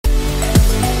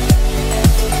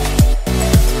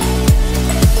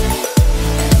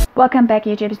Welcome back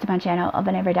YouTubers to my channel of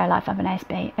an everyday life of an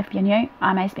ASB. If you're new,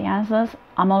 I'm ASB Answers.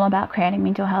 I'm all about creating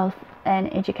mental health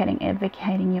and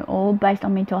advocating you all based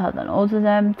on mental health and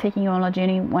autism, taking you on a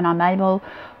journey when I'm able,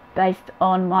 based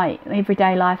on my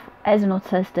everyday life as an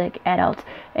autistic adult,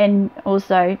 and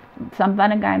also some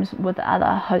fun and games with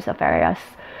other hosts of various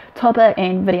topic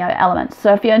and video elements.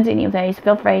 So if you're into any of these,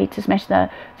 feel free to smash the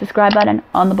subscribe button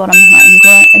on the bottom right hand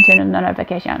corner and turn on the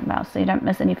notification bell so you don't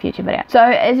miss any future videos. So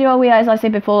as you're aware, as I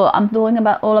said before, I'm talking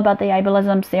about all about the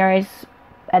ableism series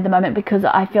at the moment because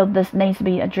I feel this needs to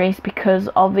be addressed, because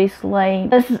obviously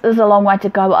this is a long way to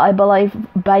go, I believe,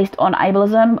 based on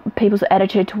ableism, people's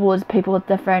attitude towards people with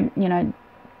different,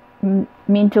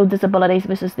 mental disabilities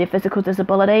versus their physical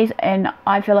disabilities, and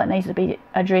I feel it needs to be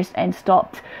addressed and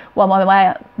stopped one way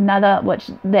or another,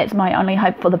 which that's my only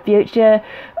hope for the future,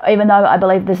 even though I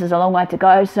believe this is a long way to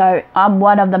go. So I'm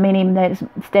one of the many that's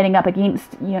standing up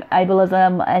against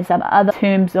ableism and some other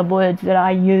terms of words that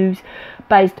I use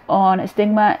based on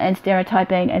stigma and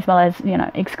stereotyping, as well as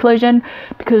exclusion,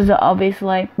 because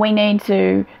obviously we need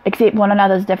to accept one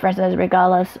another's differences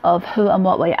regardless of who and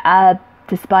what we are,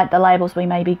 despite the labels we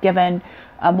may be given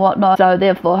and whatnot. So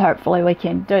therefore hopefully we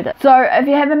can do this. So if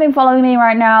you haven't been following me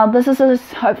right now, this is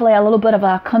hopefully a little bit of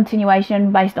a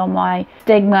continuation based on my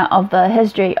stigma of the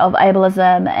history of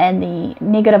ableism and the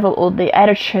negative or the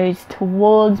attitudes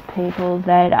towards people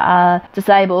that are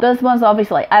disabled. This one's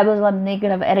obviously ableism,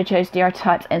 negative attitudes,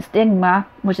 stereotypes and stigma,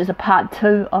 which is a part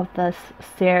 2 of this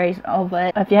series of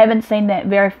it. If you haven't seen that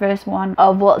very first one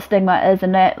of what stigma is,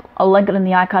 and that I'll link it in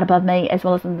the icon above me, as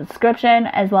well as in the description,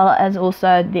 as well as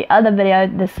also the other video.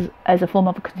 This is as a form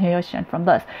of a continuation from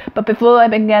this. But before I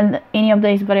begin any of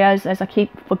these videos, as I keep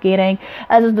forgetting,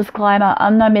 as a disclaimer,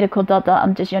 I'm no medical doctor,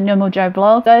 I'm just your normal Joe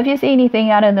vlog. So if you see anything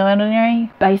out of the ordinary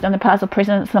based on the past or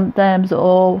present symptoms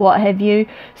or what have you,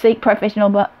 seek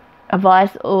professional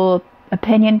advice or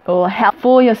opinion or help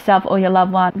for yourself or your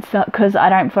loved ones, because I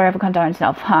don't forever condone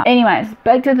self-harm. Anyways,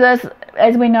 back to this.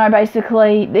 As we know,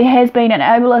 basically there has been an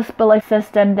ableist belief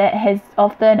system that has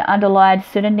often underlined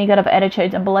certain negative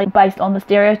attitudes and beliefs based on the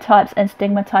stereotypes and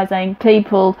stigmatizing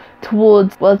people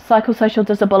towards psychosocial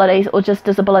disabilities or just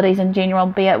disabilities in general,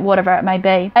 be it whatever it may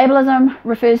be. Ableism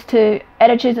refers to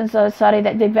attitudes in society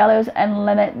that devalues and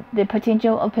limit the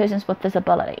potential of persons with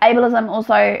disability. Ableism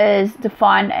also is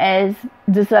defined as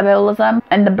disabilism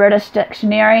in the British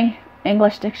dictionary,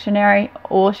 English dictionary,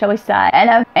 or shall we say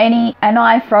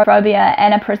anaphobia,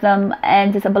 anaprism,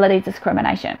 and disability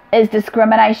discrimination. Is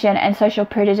discrimination and social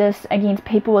prejudice against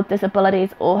people with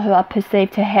disabilities or who are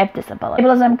perceived to have disabilities.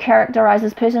 Ableism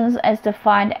characterizes persons as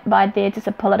defined by their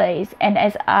disabilities and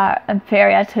as are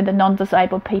inferior to the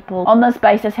non-disabled people. On this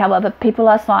basis, however, people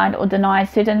are assigned or denied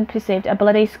certain perceived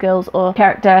ability, skills, or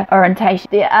character orientation.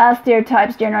 There are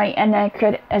stereotypes generally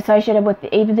associated with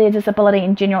either their disability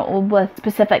in general or with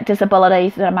specific disabilities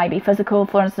that may be physical.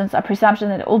 For instance, a presumption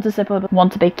that all disabled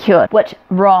want to be cured, which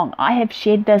wrong. I have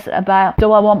shared this about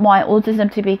do I want my autism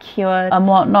to be cured and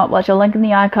whatnot, which I'll link in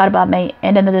the icon above me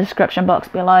and in the description box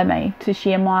below me to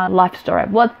share my life story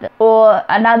with it. Or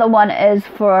another one is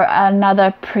for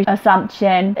another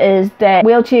assumption is that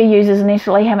wheelchair users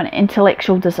initially have an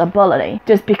intellectual disability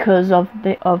just because of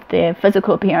their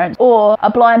physical appearance, or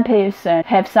a blind person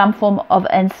have some form of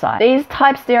insight. These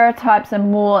type stereotypes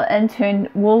and more in turn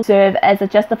will serve as a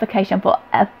justification for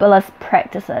ableist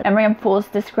practices and reinforce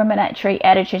discriminatory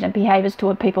attitudes and behaviours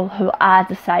toward people who are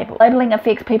disabled. Labelling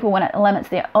affects people when it limits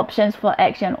their options for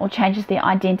action or changes their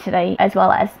identity, as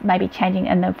well as maybe changing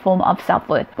in the form of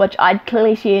self-worth, which I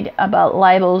clearly shared about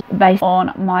labels based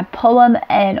on my poem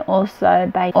and also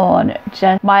based on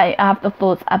just my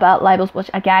afterthoughts about labels,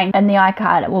 which again in the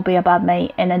icon will be above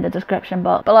me and in the description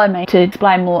box below me to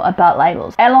explain more about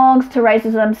labels. Belongs to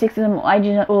racism, sexism,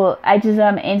 or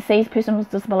ageism, and sees persons with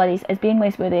disabilities as being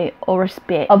less worthy or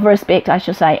respect, I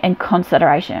should say, and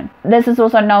consideration. This is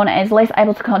also known as less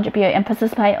able to contribute and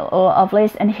participate, or of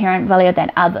less inherent value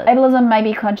than others. Ableism may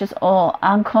be conscious or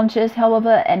unconscious,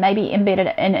 however, and may be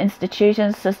embedded in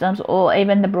institutions, systems, or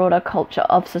even the broader culture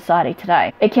of society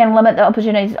today. It can limit the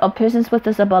opportunities of persons with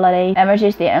disability and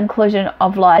reduce their inclusion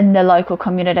of life in the local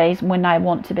communities when they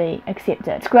want to be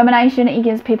accepted. Discrimination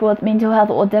against people with mental health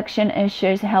or addiction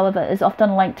issues, however, is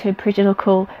often linked to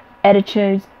prejudicial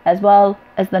attitudes, as well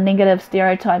is the negative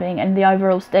stereotyping and the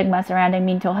overall stigma surrounding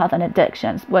mental health and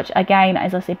addictions, which again,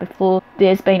 as I said before,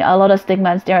 there's been a lot of stigma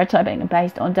and stereotyping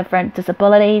based on different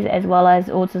disabilities as well as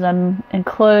autism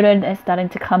included. It's starting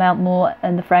to come out more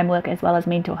in the framework as well as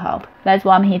mental health. That's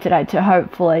why I'm here today, to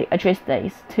hopefully address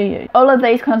these to you. All of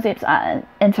these concepts are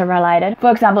interrelated. For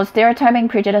example, stereotyping,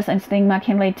 prejudice and stigma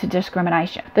can lead to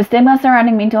discrimination. The stigma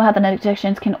surrounding mental health and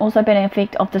addictions can also be an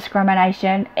effect of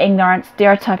discrimination, ignorance,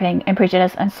 stereotyping and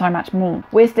prejudice and so much more.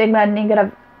 Where stigma,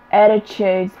 negative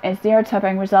attitudes and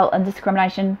stereotyping result in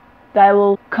discrimination, they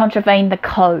will contravene the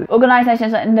code.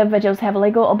 Organisations and individuals have a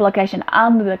legal obligation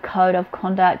under the Code of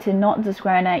Conduct to not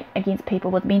discriminate against people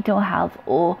with mental health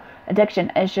or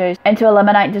addiction issues and to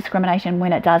eliminate discrimination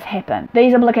when it does happen.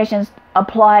 These obligations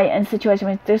apply in situations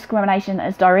where discrimination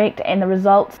is direct and the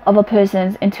results of a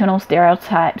person's internal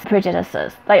stereotypes,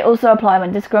 prejudices. They also apply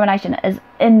when discrimination is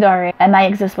indirect and may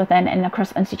exist within and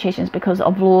across institutions because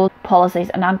of law, policies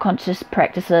and unconscious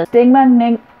practices.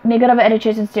 Stigma, negative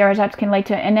attitudes and stereotypes can lead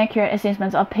to inaccurate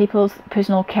assessments of people's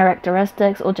personal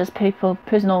characteristics or just people's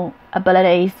personal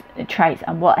abilities, traits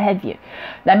and what have you.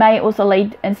 They may also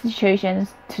lead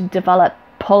institutions to develop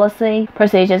policy,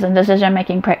 procedures and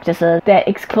decision-making practices that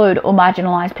exclude or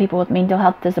marginalise people with mental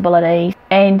health disabilities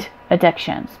and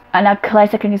addictions. And a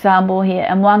classic example here,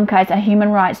 in one case a human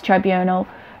rights tribunal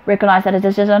recognised that a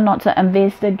decision not to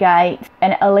investigate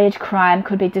an alleged crime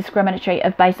could be discriminatory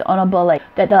if based on a belief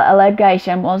that the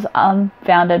allegation was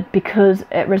unfounded because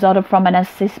it resulted from an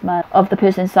assessment of the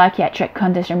person's psychiatric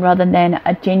condition rather than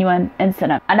a genuine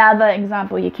incident. Another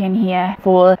example you can hear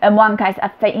for, in one case,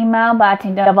 a female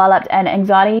bartender developed an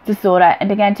anxiety disorder and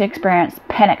began to experience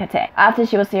panic attacks after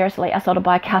she was seriously assaulted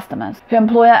by customers. Her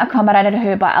employer accommodated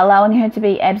her by allowing her to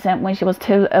be absent when she was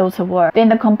too ill to work. Then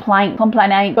the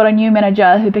complainant got a new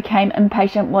manager who became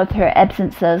impatient with her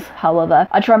absences. However,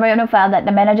 a tribunal found that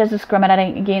the manager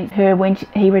discriminating against her when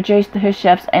he reduced her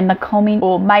shifts and made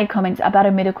comments about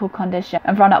her medical condition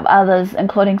in front of others,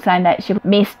 including saying that she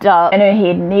messed up in her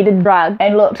head, needed drugs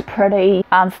and looked pretty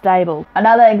unstable.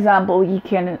 Another example you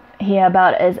can hear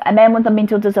about is a man with a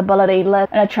mental disability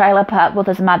lived in a trailer park with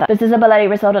his mother. This disability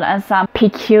resulted in some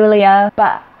peculiar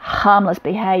but harmless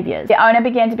behaviours. The owner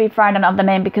began to be frightened of the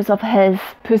man because of his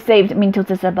perceived mental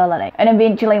disability and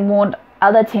eventually warned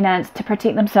other tenants to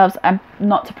protect themselves and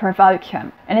not to provoke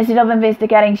him. And instead of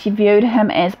investigating, she viewed him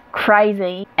as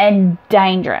crazy and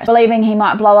dangerous, believing he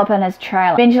might blow up in his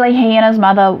trailer. Eventually, he and his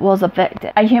mother was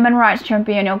evicted. A human rights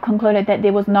tribunal concluded that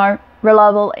there was no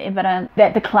reliable evidence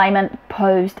that the claimant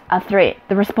posed a threat.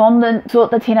 The respondent sought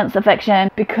the tenant's eviction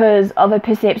because of her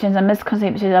perceptions and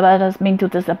misconceptions about his mental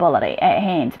disability at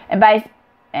hand. And based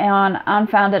on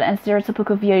unfounded and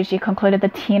stereotypical views, she concluded the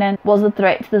tenant was a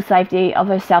threat to the safety of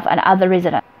herself and other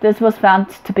residents. This was found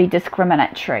to be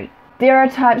discriminatory.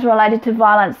 Stereotypes related to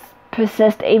violence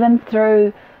persist even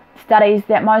through studies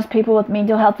that most people with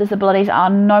mental health disabilities are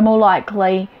no more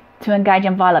likely to engage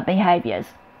in violent behaviours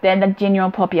than the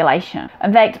general population.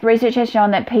 In fact, research has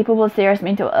shown that people with serious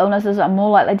mental illnesses are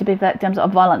more likely to be victims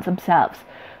of violence themselves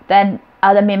than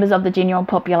other members of the general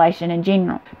population in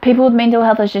general. People with mental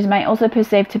health issues may also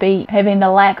perceive to be having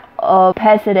the lack of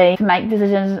capacity to make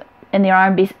decisions in their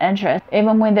own best interest,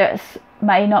 even when this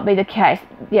may not be the case.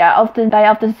 They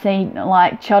often see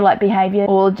like childlike behaviour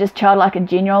or just childlike in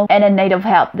general and in need of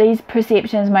help. These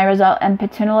perceptions may result in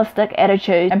paternalistic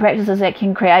attitudes and practices that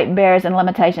can create barriers and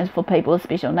limitations for people with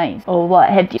special needs or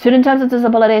what have you. Certain types of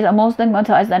disabilities are more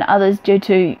stigmatised than others due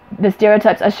to the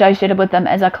stereotypes associated with them,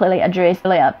 as I clearly addressed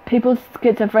earlier. People with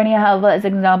schizophrenia, however, as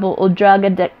an example, or drug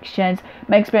addictions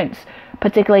may experience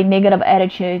particularly negative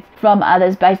attitudes from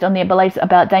others based on their beliefs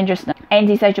about dangerousness,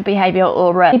 antisocial behaviour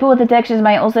or risk. People with addictions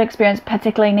may also experience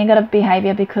particularly negative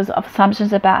behaviour because of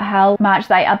assumptions about how much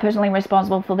they are personally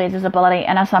responsible for their disability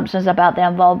and assumptions about their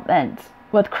involvement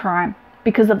with crime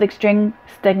because of the extreme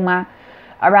stigma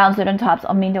around certain types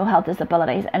of mental health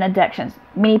disabilities and addictions.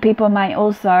 Many people may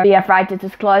also be afraid to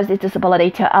disclose their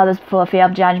disability to others for fear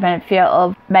of judgment, fear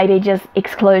of maybe just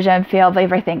exclusion, fear of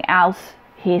everything else.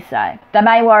 Hearsay. They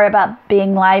may worry about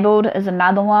being labelled as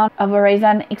another one of a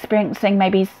reason, experiencing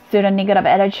maybe certain negative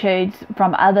attitudes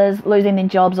from others, losing their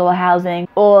jobs or housing,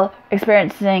 or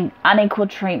experiencing unequal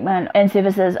treatment and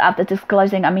services after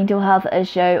disclosing a mental health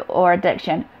issue or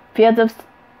addiction. Fears of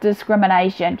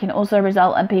discrimination can also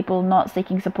result in people not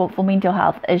seeking support for mental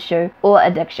health issue or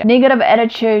addiction. Negative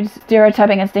attitudes,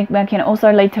 stereotyping and stigma can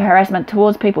also lead to harassment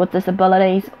towards people with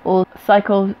disabilities or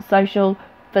psychosocial,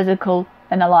 physical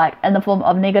and the like, in the form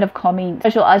of negative comments,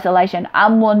 social isolation,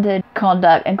 unwanted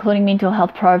conduct, including mental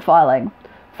health profiling,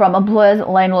 from employers,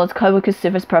 landlords, co-workers,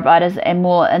 service providers, and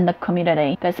more in the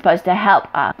community that's supposed to help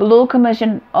us. The Law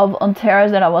Commission of Ontario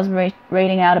that I was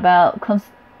reading out about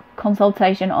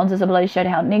consultation on disability showed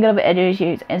how negative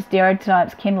attitudes and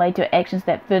stereotypes can lead to actions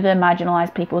that further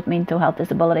marginalise people with mental health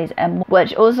disabilities, and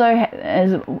which also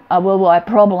is a worldwide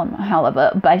problem,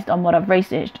 however, based on what I've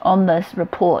researched on this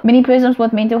report. Many persons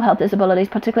with mental health disabilities,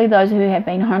 particularly those who have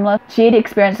been homeless, shared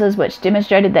experiences which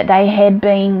demonstrated that they had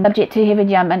been subject to heavy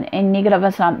judgment and negative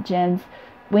assumptions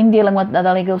when dealing with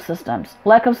the legal systems.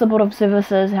 Lack of supportive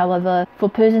services, however, for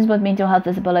persons with mental health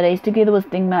disabilities, together with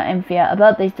stigma and fear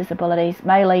about these disabilities,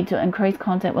 may lead to increased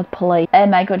contact with police and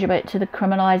may contribute to the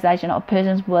criminalisation of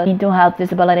persons with mental health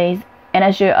disabilities, an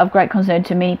issue of great concern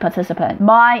to many participants.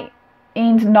 My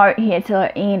end note here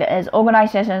to end is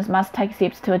organisations must take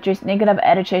steps to address negative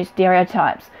attitudes,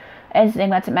 stereotypes, and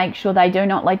stigma to make sure they do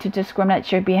not lead to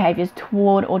discriminatory behaviours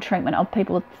toward or treatment of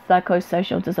people with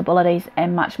psychosocial disabilities,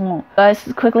 and much more. So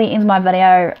this quickly ends my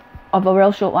video of a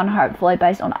real short one, hopefully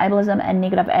based on ableism and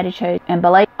negative attitude and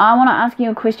belief. I want to ask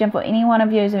you a question for any one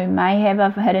of you who may have a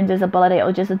hidden disability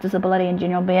or just a disability in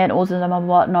general, be it autism or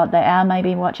whatnot, they are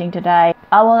maybe watching today.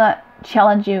 I want to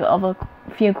challenge you of a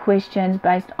few questions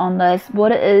based on this.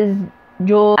 What is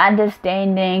your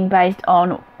understanding based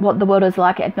on what the world is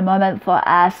like at the moment for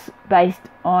us, based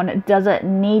on does it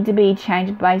need to be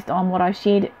changed based on what I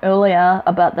shared earlier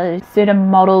about the certain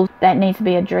models that need to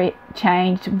be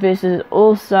changed, versus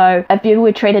also if you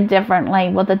were treated differently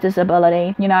with a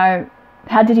disability, you know,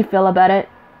 how did you feel about it?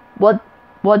 What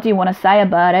do you want to say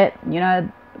about it, you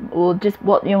know, or just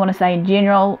what you want to say in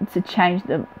general to change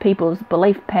the people's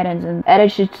belief patterns and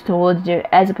attitudes towards you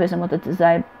as a person with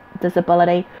a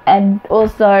disability. And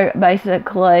also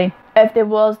basically if there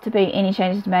was to be any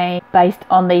changes made based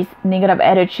on these negative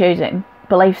attitudes and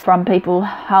beliefs from people,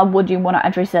 how would you want to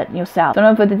address it yourself? So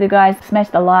don't forget to guys, smash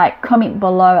the like, comment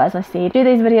below as I said, share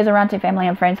these videos around to family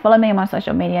and friends, follow me on my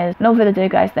social medias. No further ado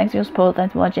guys, thanks for your support,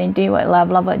 thanks for watching, do what you love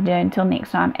what you do. Until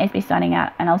next time, SB signing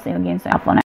out, and I'll see you again soon.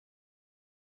 For now.